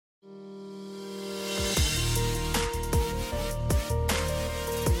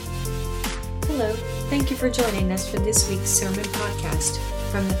Thank you for joining us for this week's sermon podcast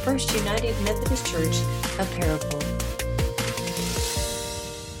from the First United Methodist Church of Paragould.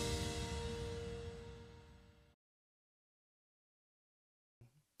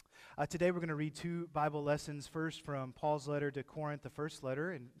 Today we're going to read two Bible lessons, first from Paul's letter to Corinth, the first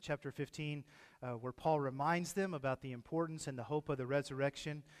letter in chapter 15, where Paul reminds them about the importance and the hope of the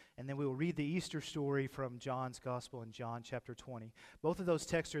resurrection, and then we will read the Easter story from John's Gospel in John chapter 20. Both of those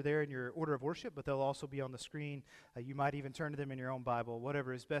texts are there in your order of worship, but they'll also be on the screen. You might even turn to them in your own Bible.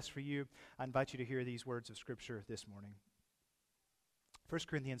 Whatever is best for you, I invite you to hear these words of Scripture this morning. 1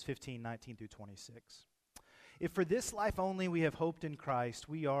 Corinthians 15, 19 through 26. If for this life only we have hoped in Christ,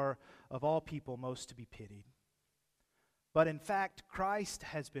 we are of all people most to be pitied. But in fact, Christ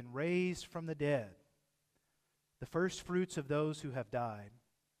has been raised from the dead, the first fruits of those who have died.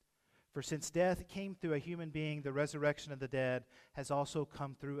 For since death came through a human being, the resurrection of the dead has also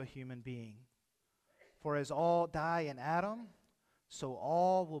come through a human being. For as all die in Adam, so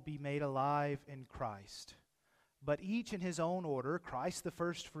all will be made alive in Christ. But each in his own order, Christ the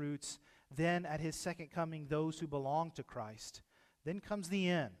first fruits, then at his second coming, those who belong to Christ. Then comes the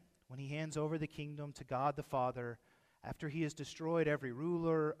end, when he hands over the kingdom to God the Father, after he has destroyed every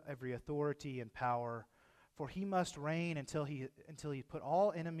ruler, every authority and power. For he must reign until he put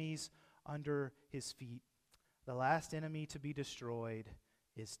all enemies under his feet. The last enemy to be destroyed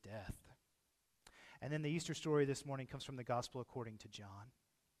is death. And then the Easter story this morning comes from the Gospel according to John.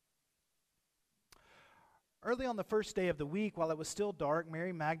 Early on the first day of the week, while it was still dark,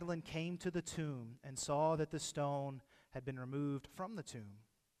 Mary Magdalene came to the tomb and saw that the stone had been removed from the tomb.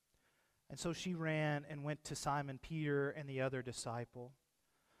 And so she ran and went to Simon Peter and the other disciple,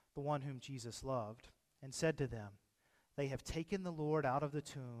 the one whom Jesus loved, and said to them, "They have taken the Lord out of the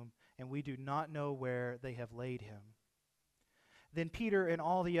tomb, and we do not know where they have laid him." Then Peter and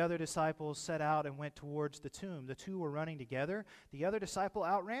all the other disciples set out and went towards the tomb. The two were running together. The other disciple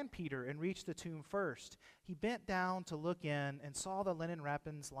outran Peter and reached the tomb first. He bent down to look in and saw the linen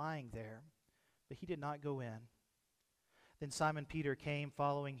wrappings lying there, but he did not go in. Then Simon Peter came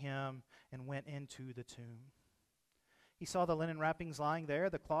following him and went into the tomb. He saw the linen wrappings lying there,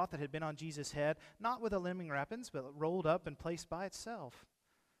 the cloth that had been on Jesus' head, not with the linen wrappings, but rolled up and placed by itself.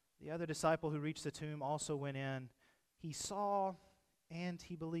 The other disciple who reached the tomb also went in. He saw and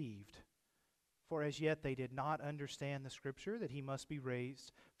he believed, for as yet they did not understand the scripture that he must be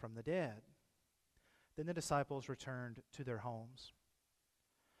raised from the dead. Then the disciples returned to their homes.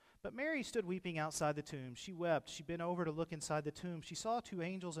 But Mary stood weeping outside the tomb. She wept. She bent over to look inside the tomb. She saw two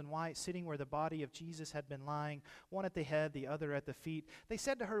angels in white sitting where the body of Jesus had been lying, one at the head, the other at the feet. They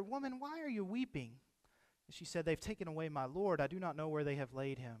said to her, "Woman, why are you weeping?" And she said, "They've taken away my Lord. I do not know where they have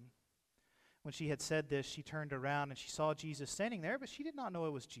laid him." When she had said this, she turned around and she saw Jesus standing there, but she did not know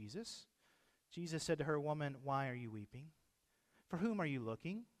it was Jesus. Jesus said to her, "Woman, why are you weeping? For whom are you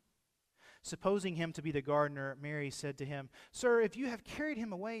looking?" Supposing him to be the gardener, Mary said to him, "Sir, if you have carried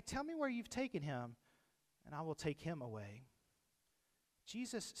him away, tell me where you've taken him, and I will take him away."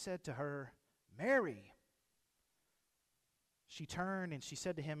 Jesus said to her, "Mary." She turned and she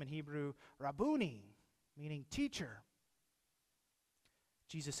said to him in Hebrew, "Rabboni," meaning teacher.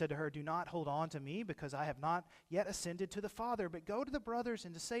 Jesus said to her, "Do not hold on to me, because I have not yet ascended to the Father, but go to the brothers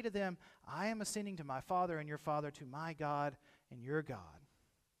and to say to them, I am ascending to my Father and your Father, to my God and your God."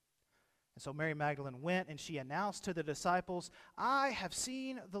 And so Mary Magdalene went and she announced to the disciples, "I have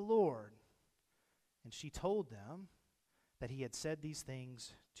seen the Lord." And she told them that he had said these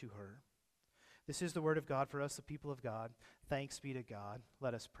things to her. This is the word of God for us, the people of God. Thanks be to God.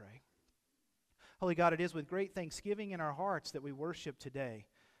 Let us pray. Holy God, it is with great thanksgiving in our hearts that we worship today,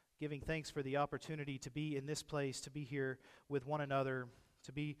 giving thanks for the opportunity to be in this place, to be here with one another,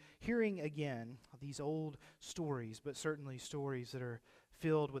 to be hearing again these old stories, but certainly stories that are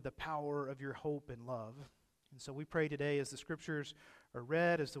filled with the power of your hope and love. And so we pray today as the scriptures are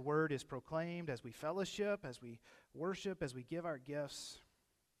read, as the word is proclaimed, as we fellowship, as we worship, as we give our gifts,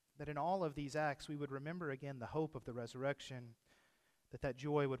 that in all of these acts we would remember again the hope of the resurrection, that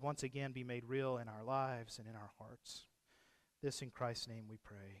joy would once again be made real in our lives and in our hearts. This in Christ's name we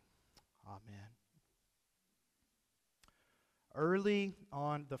pray. Amen. Early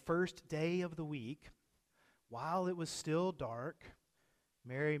on the first day of the week, while it was still dark,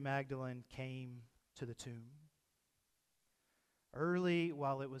 Mary Magdalene came to the tomb. Early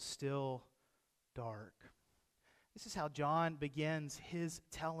while it was still dark. This is how John begins his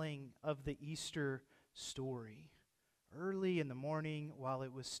telling of the Easter story. Early in the morning while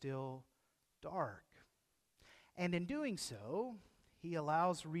it was still dark. And in doing so, he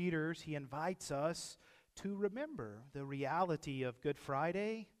allows readers, he invites us to remember the reality of Good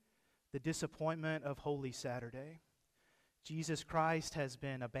Friday, the disappointment of Holy Saturday. Jesus Christ has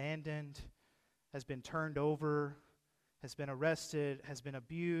been abandoned, has been turned over, has been arrested, has been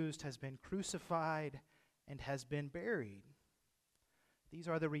abused, has been crucified, and has been buried. These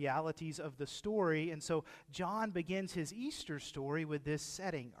are the realities of the story, and so John begins his Easter story with this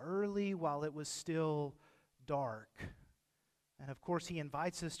setting, early while it was still dark. And of course, he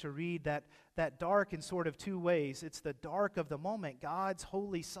invites us to read that dark in sort of two ways. It's the dark of the moment. God's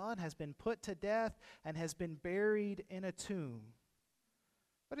holy Son has been put to death and has been buried in a tomb.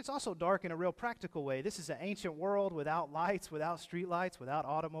 But it's also dark in a real practical way. This is an ancient world without lights, without streetlights, without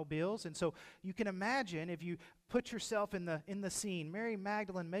automobiles. And so you can imagine, if you put yourself in the scene, Mary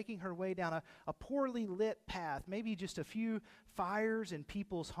Magdalene making her way down a poorly lit path, maybe just a few fires in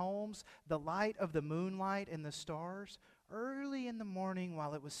people's homes, the light of the moonlight and the stars. Early in the morning,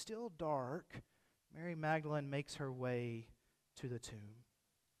 while it was still dark, Mary Magdalene makes her way to the tomb.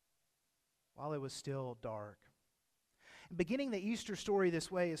 While it was still dark. Beginning the Easter story this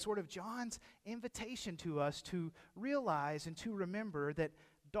way is sort of John's invitation to us to realize and to remember that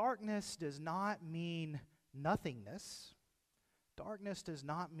darkness does not mean nothingness. Darkness does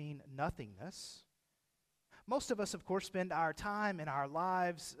not mean nothingness. Most of us, of course, spend our time in our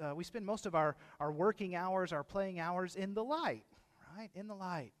lives, we spend most of our working hours, our playing hours in the light, right? In the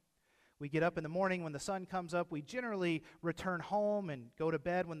light. We get up in the morning when the sun comes up. We generally return home and go to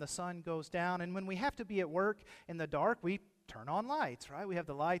bed when the sun goes down. And when we have to be at work in the dark, we turn on lights, right? We have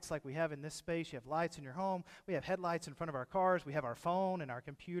the lights like we have in this space. You have lights in your home. We have headlights in front of our cars. We have our phone and our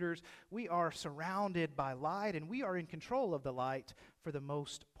computers. We are surrounded by light, and we are in control of the light for the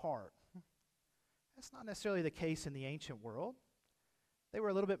most part. That's not necessarily the case in the ancient world. They were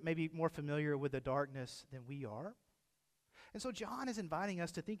a little bit maybe more familiar with the darkness than we are. And so John is inviting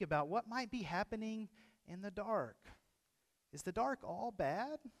us to think about what might be happening in the dark. Is the dark all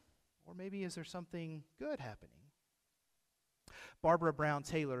bad? Or maybe is there something good happening? Barbara Brown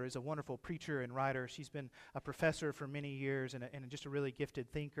Taylor is a wonderful preacher and writer. She's been a professor for many years and just a really gifted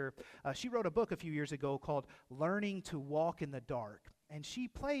thinker. She wrote a book a few years ago called Learning to Walk in the Dark. And she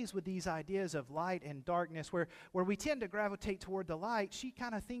plays with these ideas of light and darkness where we tend to gravitate toward the light. She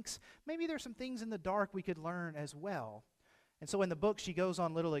kind of thinks maybe there's some things in the dark we could learn as well. And so in the book, she goes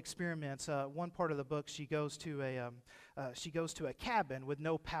on little experiments. One part of the book, she goes to a cabin with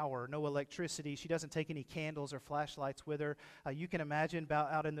no power, no electricity. She doesn't take any candles or flashlights with her. You can imagine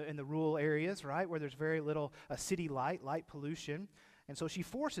about out in the rural areas, right, where there's very little city light pollution. And so she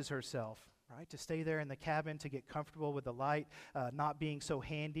forces herself, right, to stay there in the cabin, to get comfortable with the light not being so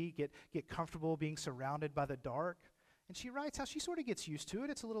handy, get comfortable being surrounded by the dark. And she writes how she sort of gets used to it.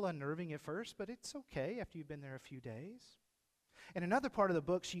 It's a little unnerving at first, but it's okay after you've been there a few days. In another part of the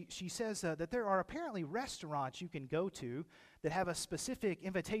book, she says that there are apparently restaurants you can go to that have a specific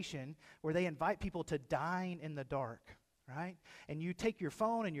invitation where they invite people to dine in the dark, right? And you take your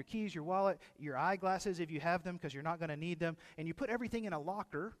phone and your keys, your wallet, your eyeglasses if you have them because you're not going to need them, and you put everything in a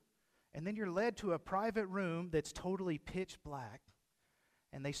locker, and then you're led to a private room that's totally pitch black.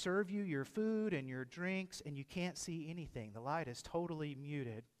 And they serve you your food and your drinks, and you can't see anything. The light is totally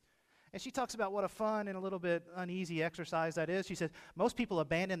muted. And she talks about what a fun and a little bit uneasy exercise that is. She says, most people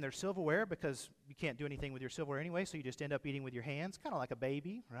abandon their silverware because you can't do anything with your silverware anyway, so you just end up eating with your hands, kind of like a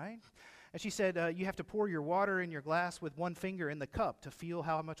baby, right? And she said, you have to pour your water in your glass with one finger in the cup to feel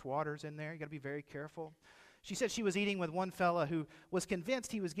how much water's in there. You got to be very careful. She said she was eating with one fella who was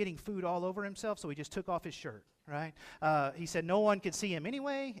convinced he was getting food all over himself, so he just took off his shirt, right? He said no one could see him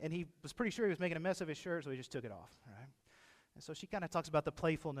anyway, and he was pretty sure he was making a mess of his shirt, so he just took it off, right? And so she kind of talks about the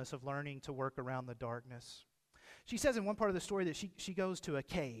playfulness of learning to work around the darkness. She says in one part of the story that she goes to a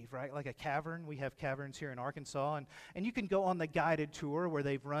cave, right, like a cavern. We have caverns here in Arkansas, and you can go on the guided tour where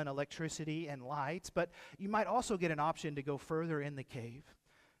they've run electricity and lights, but you might also get an option to go further in the cave,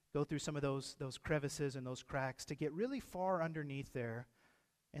 go through some of those crevices and those cracks to get really far underneath there.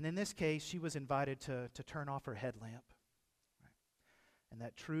 And in this case, she was invited to turn off her headlamp. Right? And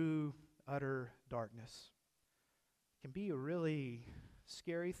that true, utter darkness can be a really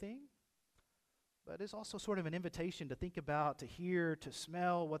scary thing, but it's also sort of an invitation to think about, to hear, to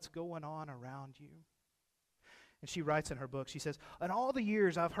smell what's going on around you. And she writes in her book, she says, in all the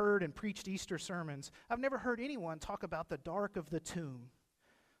years I've heard and preached Easter sermons, I've never heard anyone talk about the dark of the tomb.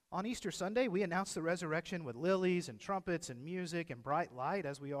 On Easter Sunday, we announce the resurrection with lilies and trumpets and music and bright light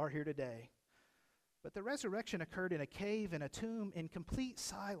as we are here today. But the resurrection occurred in a cave, in a tomb, in complete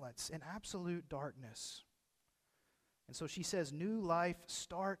silence, in absolute darkness. And so she says, new life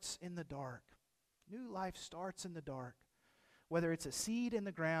starts in the dark. New life starts in the dark. Whether it's a seed in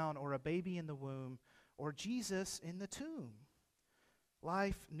the ground or a baby in the womb or Jesus in the tomb.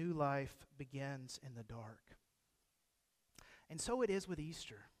 New life begins in the dark. And so it is with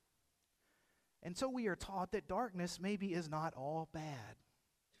Easter. And so we are taught that darkness maybe is not all bad.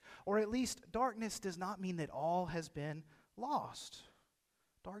 Or at least darkness does not mean that all has been lost.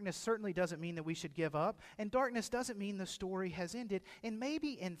 Darkness certainly doesn't mean that we should give up, and darkness doesn't mean the story has ended. And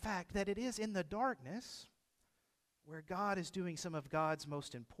maybe, in fact, that it is in the darkness where God is doing some of God's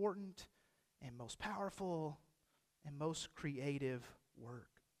most important and most powerful and most creative work.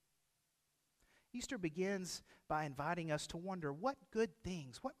 Easter begins by inviting us to wonder what good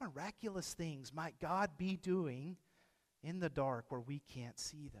things, what miraculous things might God be doing in the dark where we can't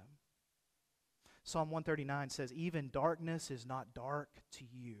see them. Psalm 139 says, "Even darkness is not dark to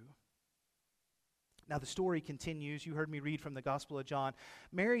you." Now the story continues. You heard me read from the Gospel of John.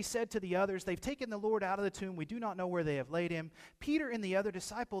 Mary said to the others, "They've taken the Lord out of the tomb. We do not know where they have laid him." Peter and the other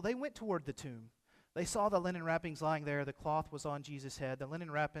disciple, they went toward the tomb. They saw the linen wrappings lying there. The cloth was on Jesus' head. The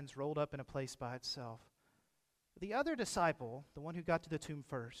linen wrappings rolled up in a place by itself. The other disciple, the one who got to the tomb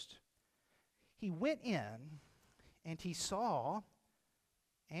first, he went in and he saw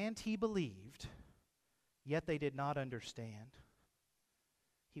and he believed, yet they did not understand.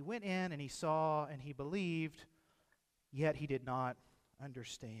 He went in and he saw and he believed, yet he did not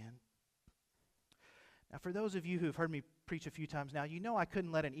understand. Now, for those of you who've heard me preach a few times now, you know I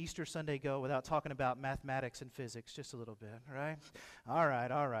couldn't let an Easter Sunday go without talking about mathematics and physics just a little bit, right? All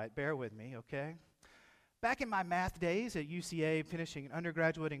right, bear with me, okay? Back in my math days at UCA, finishing an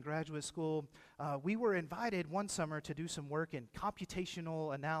undergraduate and graduate school, we were invited one summer to do some work in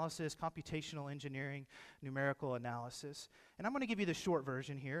computational analysis, computational engineering, numerical analysis. And I'm going to give you the short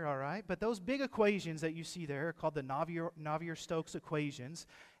version here, all right? But those big equations that you see there are called the Navier-Stokes equations,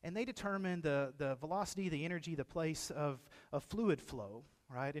 and they determine the velocity, the energy, the place of fluid flow,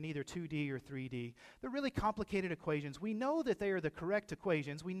 right, in either 2D or 3D. They're really complicated equations. We know that they are the correct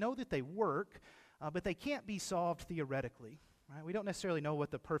equations. We know that they work, but they can't be solved theoretically. Right? We don't necessarily know what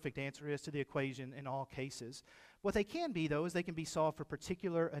the perfect answer is to the equation in all cases. What they can be, though, is they can be solved for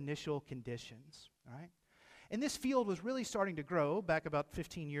particular initial conditions. Right? And this field was really starting to grow back about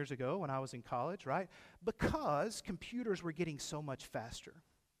 15 years ago when I was in college, right? Because computers were getting so much faster.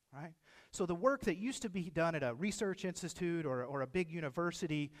 Right? So the work that used to be done at a research institute or a big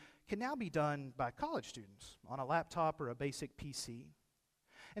university can now be done by college students on a laptop or a basic PC.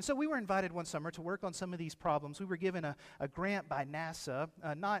 And so we were invited one summer to work on some of these problems. We were given a grant by NASA,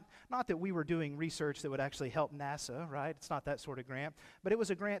 not that we were doing research that would actually help NASA, right? It's not that sort of grant. But it was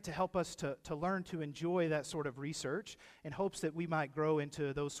a grant to help us to learn to enjoy that sort of research in hopes that we might grow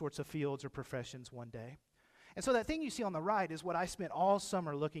into those sorts of fields or professions one day. And so that thing you see on the right is what I spent all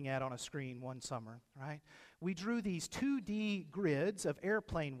summer looking at on a screen one summer, right? We drew these 2D grids of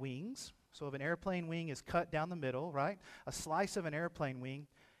airplane wings. So if an airplane wing is cut down the middle, right? A slice of an airplane wing.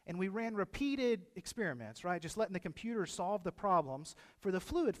 And we ran repeated experiments, right? Just letting the computer solve the problems for the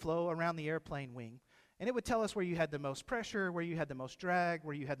fluid flow around the airplane wing. And it would tell us where you had the most pressure, where you had the most drag,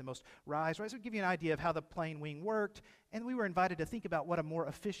 where you had the most rise, right? So it would give you an idea of how the plane wing worked. And we were invited to think about what a more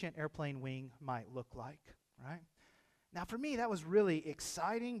efficient airplane wing might look like, right? Now for me, that was really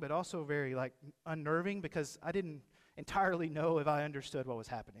exciting, but also very unnerving because I didn't entirely know if I understood what was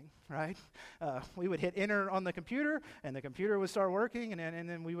happening, right? We would hit enter on the computer, and the computer would start working, and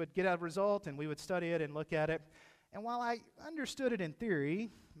then we would get a result, and we would study it and look at it. And while I understood it in theory,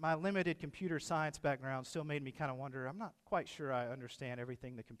 my limited computer science background still made me kind of wonder, I'm not quite sure I understand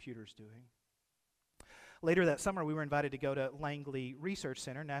everything the computer's doing. Later that summer, we were invited to go to Langley Research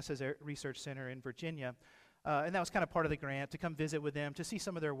Center, NASA's research center in Virginia. And that was kind of part of the grant, to come visit with them, to see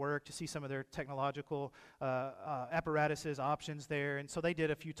some of their work, to see some of their technological apparatuses, options there. And so they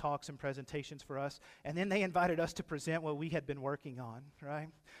did a few talks and presentations for us. And then they invited us to present what we had been working on, right?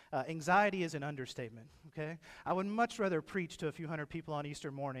 Anxiety is an understatement, okay? I would much rather preach to a few hundred people on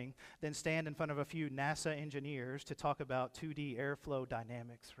Easter morning than stand in front of a few NASA engineers to talk about 2D airflow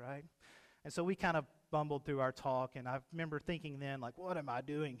dynamics, right? And so we kind of bumbled through our talk, and I remember thinking then, what am I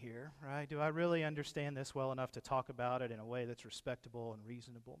doing here, right? Do I really understand this well enough to talk about it in a way that's respectable and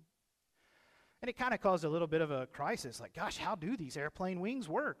reasonable? And it kind of caused a little bit of a crisis, gosh, how do these airplane wings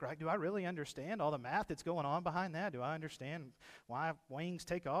work, right? Do I really understand all the math that's going on behind that? Do I understand why wings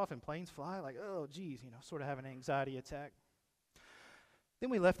take off and planes fly? Oh, geez, sort of have an anxiety attack.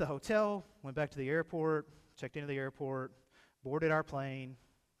 Then we left the hotel, went back to the airport, checked into the airport, boarded our plane,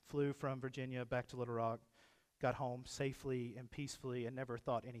 flew from Virginia back to Little Rock, got home safely and peacefully, and never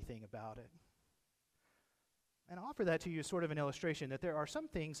thought anything about it. And I offer that to you as sort of an illustration that there are some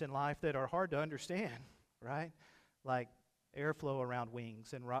things in life that are hard to understand, right? Like airflow around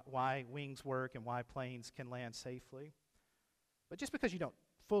wings and why wings work and why planes can land safely. But just because you don't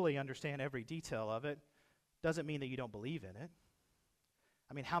fully understand every detail of it doesn't mean that you don't believe in it.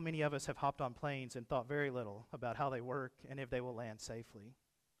 I mean, how many of us have hopped on planes and thought very little about how they work and if they will land safely?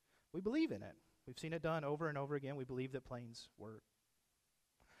 We believe in it. We've seen it done over and over again. We believe that planes work.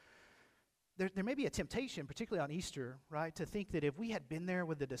 There may be a temptation, particularly on Easter, right, to think that if we had been there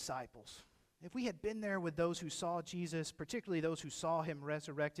with the disciples, if we had been there with those who saw Jesus, particularly those who saw him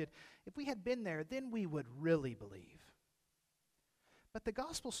resurrected, if we had been there, then we would really believe. But the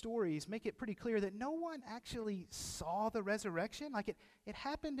gospel stories make it pretty clear that no one actually saw the resurrection. Like it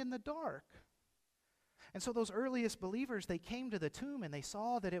happened in the dark. And so those earliest believers, they came to the tomb and they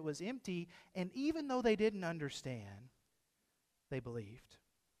saw that it was empty, and even though they didn't understand, they believed.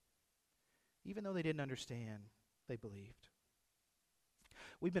 Even though they didn't understand, they believed.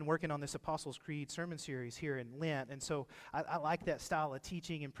 We've been working on this Apostles' Creed sermon series here in Lent, and so I like that style of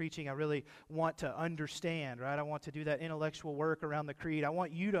teaching and preaching. I really want to understand, right? I want to do that intellectual work around the creed. I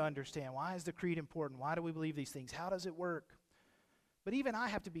want you to understand, why is the creed important? Why do we believe these things? How does it work? But even I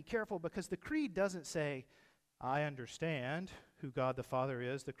have to be careful, because the creed doesn't say, I understand who God the Father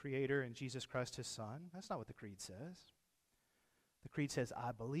is, the Creator, and Jesus Christ His Son. That's not what the creed says. The creed says,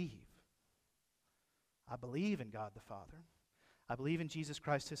 I believe. I believe in God the Father. I believe in Jesus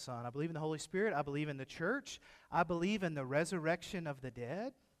Christ His Son. I believe in the Holy Spirit. I believe in the church. I believe in the resurrection of the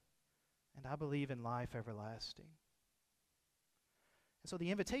dead. And I believe in life everlasting. And so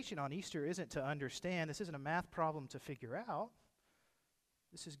the invitation on Easter isn't to understand. This isn't a math problem to figure out.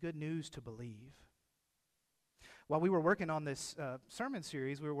 This is good news to believe. While we were working on this sermon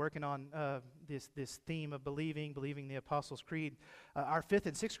series, we were working on this theme of believing the Apostles' Creed. Our 5th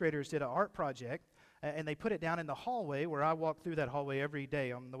and 6th graders did an art project, and they put it down in the hallway, where I walk through that hallway every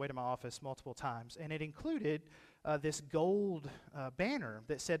day on the way to my office multiple times. And it included this gold banner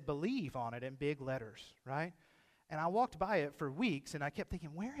that said believe on it in big letters, right? And I walked by it for weeks, and I kept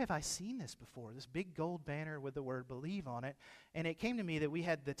thinking, where have I seen this before? This big gold banner with the word believe on it. And it came to me that we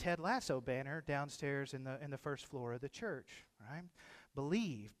had the Ted Lasso banner downstairs in the first floor of the church, right?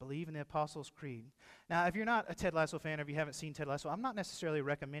 Believe in the Apostles' Creed. Now, if you're not a Ted Lasso fan, or if you haven't seen Ted Lasso, I'm not necessarily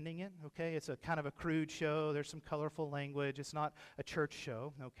recommending it, okay? It's a kind of a crude show. There's some colorful language. It's not a church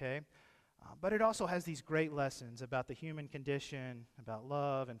show, okay? But it also has these great lessons about the human condition, about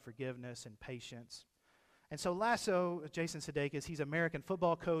love and forgiveness and patience. And so Lasso, Jason Sudeikis, he's an American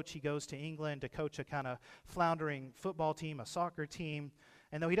football coach. He goes to England to coach a kind of floundering football team, a soccer team.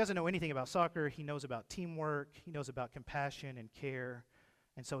 And though he doesn't know anything about soccer, he knows about teamwork. He knows about compassion and care.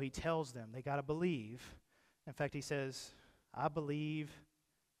 And so he tells them they got to believe. In fact, he says, I believe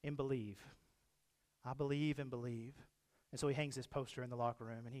and believe. I believe and believe. And so he hangs this poster in the locker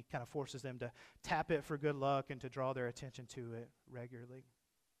room, and he kind of forces them to tap it for good luck and to draw their attention to it regularly.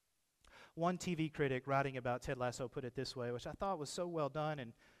 One TV critic writing about Ted Lasso put it this way, which I thought was so well done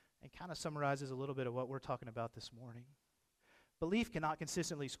and kind of summarizes a little bit of what we're talking about this morning. Belief cannot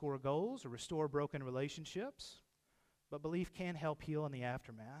consistently score goals or restore broken relationships, but belief can help heal in the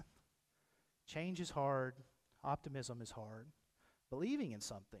aftermath. Change is hard. Optimism is hard. Believing in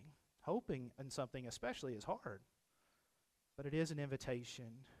something, hoping in something especially, is hard. But it is an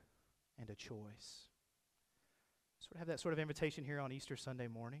invitation and a choice. So we have that sort of invitation here on Easter Sunday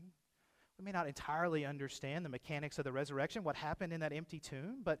morning. We may not entirely understand the mechanics of the resurrection, what happened in that empty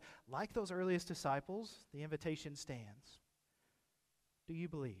tomb, but like those earliest disciples, the invitation stands. Do you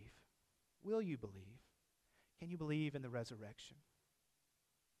believe? Will you believe? Can you believe in the resurrection?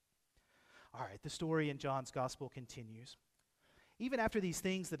 All right, the story in John's gospel continues. Even after these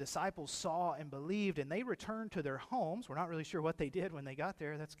things, the disciples saw and believed, and they returned to their homes. We're not really sure what they did when they got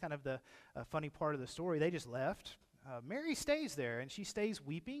there. That's kind of the funny part of the story. They just left. Mary stays there, and she stays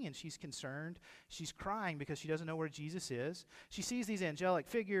weeping, and she's concerned. She's crying because she doesn't know where Jesus is. She sees these angelic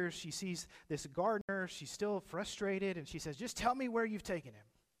figures. She sees this gardener. She's still frustrated, and she says, just tell me where you've taken him.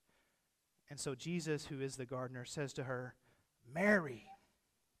 And so Jesus, who is the gardener, says to her, Mary,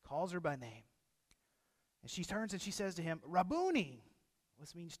 calls her by name. And she turns and she says to him, Rabboni,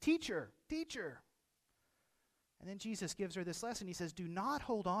 which means teacher, teacher. And then Jesus gives her this lesson. He says, do not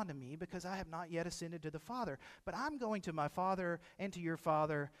hold on to me, because I have not yet ascended to the Father, but I'm going to my Father and to your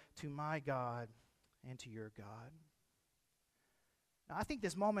Father, to my God and to your God. Now, I think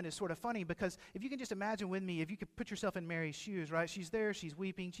this moment is sort of funny, because if you can just imagine with me, if you could put yourself in Mary's shoes, right? She's there, she's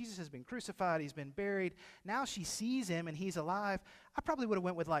weeping. Jesus has been crucified, he's been buried. Now she sees him and he's alive. I probably would have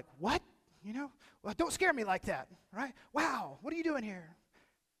went with like, what? You know, well, don't scare me like that, right? Wow, what are you doing here?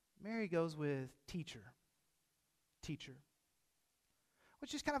 Mary goes with teacher,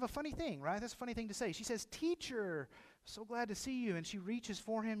 which is kind of a funny thing, right? That's a funny thing to say. She says, teacher, so glad to see you. And she reaches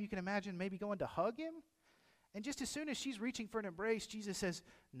for him. You can imagine maybe going to hug him. And just as soon as she's reaching for an embrace, Jesus says,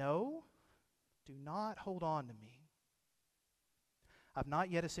 no, do not hold on to me. I've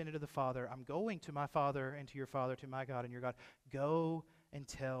not yet ascended to the Father. I'm going to my Father and to your Father, to my God and your God. Go and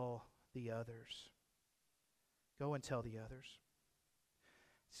tell the others. Go and tell the others.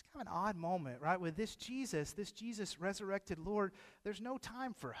 It's kind of an odd moment, right? With this Jesus resurrected Lord, there's no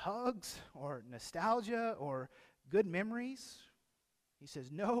time for hugs or nostalgia or good memories. He says,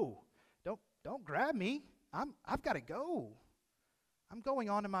 no, don't grab me. I've got to go. I'm going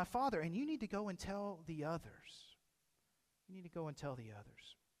on to my Father, and you need to go and tell the others. You need to go and tell the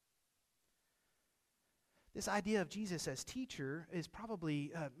others. This idea of Jesus as teacher is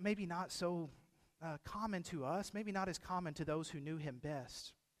probably maybe not so common to us, maybe not as common to those who knew him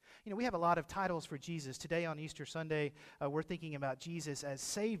best. You know, we have a lot of titles for Jesus. Today on Easter Sunday, we're thinking about Jesus as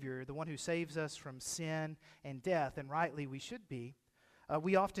Savior, the one who saves us from sin and death, and rightly we should be.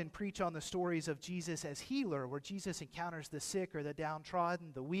 We often preach on the stories of Jesus as healer, where Jesus encounters the sick or the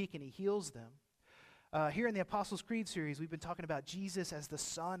downtrodden, the weak, and he heals them. Here in the Apostles' Creed series, we've been talking about Jesus as the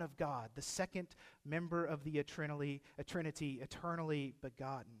Son of God, the second member of the Trinity, eternally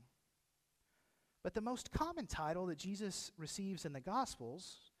begotten. But the most common title that Jesus receives in the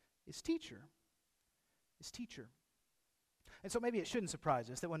Gospels is teacher. And so maybe it shouldn't surprise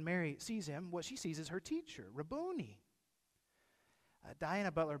us that when Mary sees him, what she sees is her teacher, Rabboni.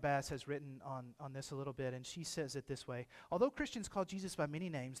 Diana Butler-Bass has written on this a little bit, and she says it this way: although Christians call Jesus by many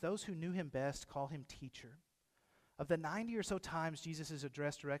names, those who knew him best call him teacher. Of the 90 or so times Jesus is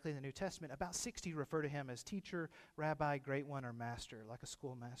addressed directly in the New Testament, about 60 refer to him as teacher, rabbi, great one, or master, like a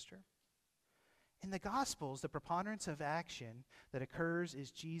schoolmaster. In the Gospels, the preponderance of action that occurs is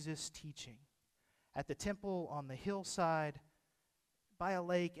Jesus teaching. At the temple, on the hillside, by a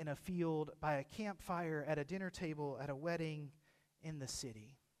lake, in a field, by a campfire, at a dinner table, at a wedding, in the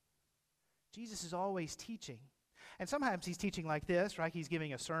city. Jesus is always teaching. And sometimes he's teaching like this, right? He's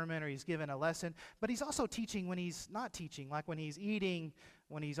giving a sermon or he's giving a lesson, but he's also teaching when he's not teaching, like when he's eating,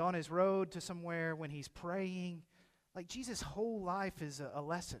 when he's on his road to somewhere, when he's praying. Like Jesus' whole life is a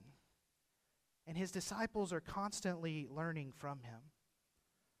lesson. And his disciples are constantly learning from him,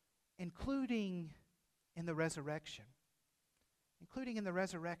 including in the resurrection.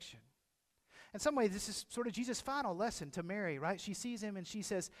 In some ways, this is sort of Jesus' final lesson to Mary, right? She sees him and she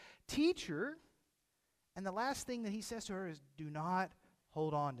says, teacher, and the last thing that he says to her is, do not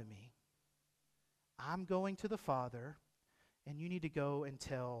hold on to me. I'm going to the Father, and you need to go and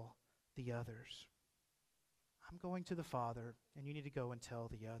tell the others. I'm going to the Father, and you need to go and tell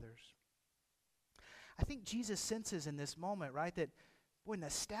the others. I think Jesus senses in this moment, right, that, boy,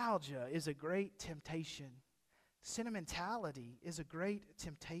 nostalgia is a great temptation. Sentimentality is a great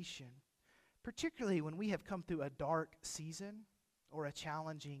temptation, particularly when we have come through a dark season or a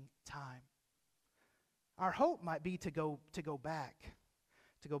challenging time. Our hope might be to go back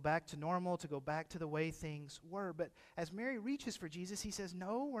to normal, to go back to the way things were. But as Mary reaches for Jesus, he says,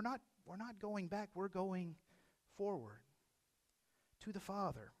 no, we're not going back. We're going forward to the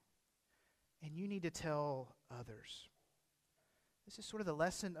Father. And you need to tell others. This is sort of the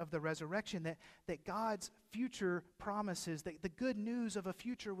lesson of the resurrection, that God's future promises, that the good news of a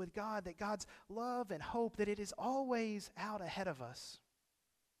future with God, that God's love and hope, that it is always out ahead of us.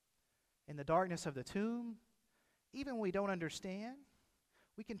 In the darkness of the tomb, even when we don't understand,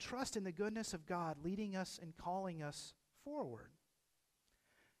 we can trust in the goodness of God leading us and calling us forward.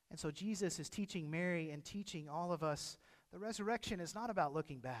 And so Jesus is teaching Mary and teaching all of us, the resurrection is not about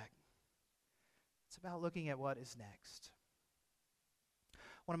looking back. It's about looking at what is next.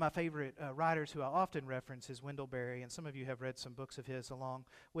 One of my favorite writers who I often reference is Wendell Berry, and some of you have read some books of his along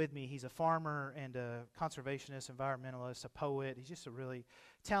with me. He's a farmer and a conservationist, environmentalist, a poet. He's just a really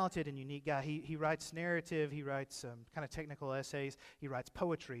talented and unique guy. He writes narrative, he writes kind of technical essays, he writes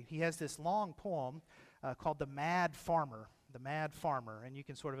poetry. He has this long poem called The Mad Farmer, and you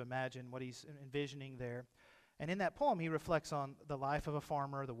can sort of imagine what he's envisioning there. And in that poem, he reflects on the life of a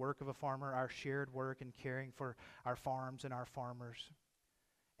farmer, the work of a farmer, our shared work in caring for our farms and our farmers.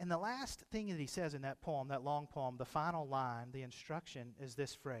 And the last thing that he says in that poem, that long poem, the final line, the instruction is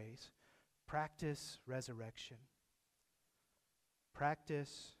this phrase: practice resurrection.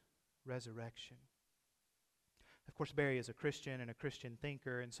 Practice resurrection. Of course, Barry is a Christian and a Christian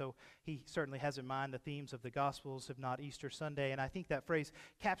thinker, and so he certainly has in mind the themes of the Gospels, if not Easter Sunday. And I think that phrase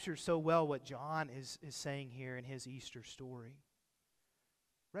captures so well what John is saying here in his Easter story.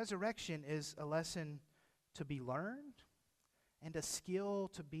 Resurrection is a lesson to be learned and a skill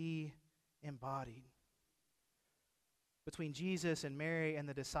to be embodied. Between Jesus and Mary and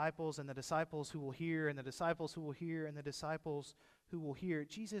the disciples who will hear, and the disciples who will hear, and the disciples who will hear,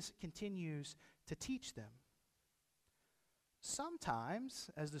 Jesus continues to teach them. Sometimes,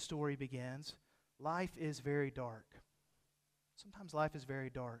 as the story begins, life is very dark. Sometimes life is very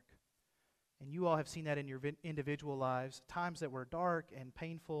dark. And you all have seen that in your individual lives, times that were dark and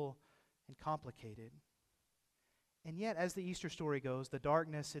painful and complicated. And yet, as the Easter story goes, the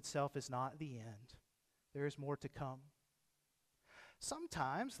darkness itself is not the end. There is more to come.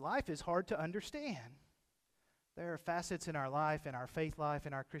 Sometimes life is hard to understand. There are facets in our life, in our faith life,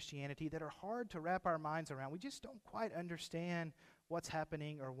 in our Christianity that are hard to wrap our minds around. We just don't quite understand what's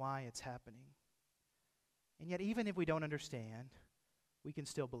happening or why it's happening. And yet, even if we don't understand, we can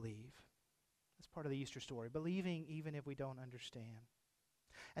still believe. That's part of the Easter story, believing even if we don't understand.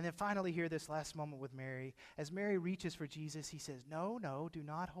 And then finally here, this last moment with Mary. As Mary reaches for Jesus, he says, "No, do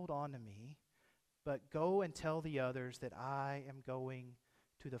not hold on to me, but go and tell the others that I am going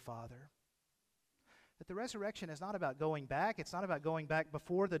to the Father." That the resurrection is not about going back. It's not about going back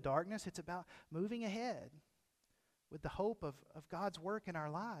before the darkness. It's about moving ahead with the hope of God's work in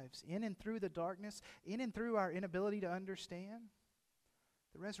our lives, in and through the darkness, in and through our inability to understand.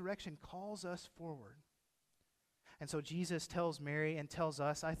 The resurrection calls us forward. And so Jesus tells Mary and tells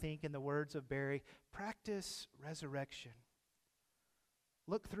us, I think, in the words of Barry, practice resurrection.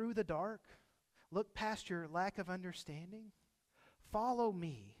 Look through the dark. Look past your lack of understanding. Follow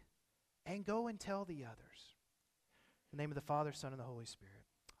me and go and tell the others. In the name of the Father, Son, and the Holy Spirit.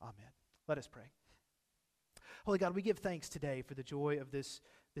 Amen. Let us pray. Holy God, we give thanks today for the joy of this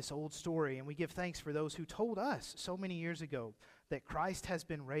old story, and we give thanks for those who told us so many years ago that Christ has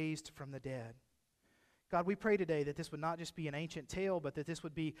been raised from the dead. God, we pray today that this would not just be an ancient tale, but that this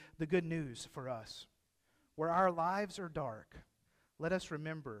would be the good news for us. Where our lives are dark, let us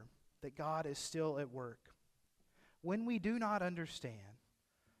remember that God is still at work. When we do not understand,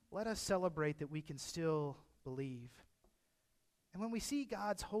 let us celebrate that we can still believe. And when we see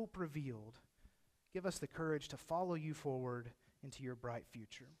God's hope revealed, give us the courage to follow you forward into your bright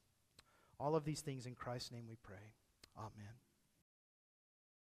future. All of these things in Christ's name we pray. Amen.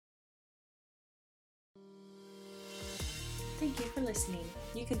 Thank you for listening.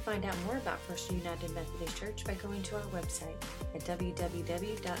 You can find out more about First United Methodist Church by going to our website at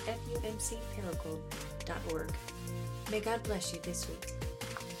www.fumcparagould.org. May God bless you this week.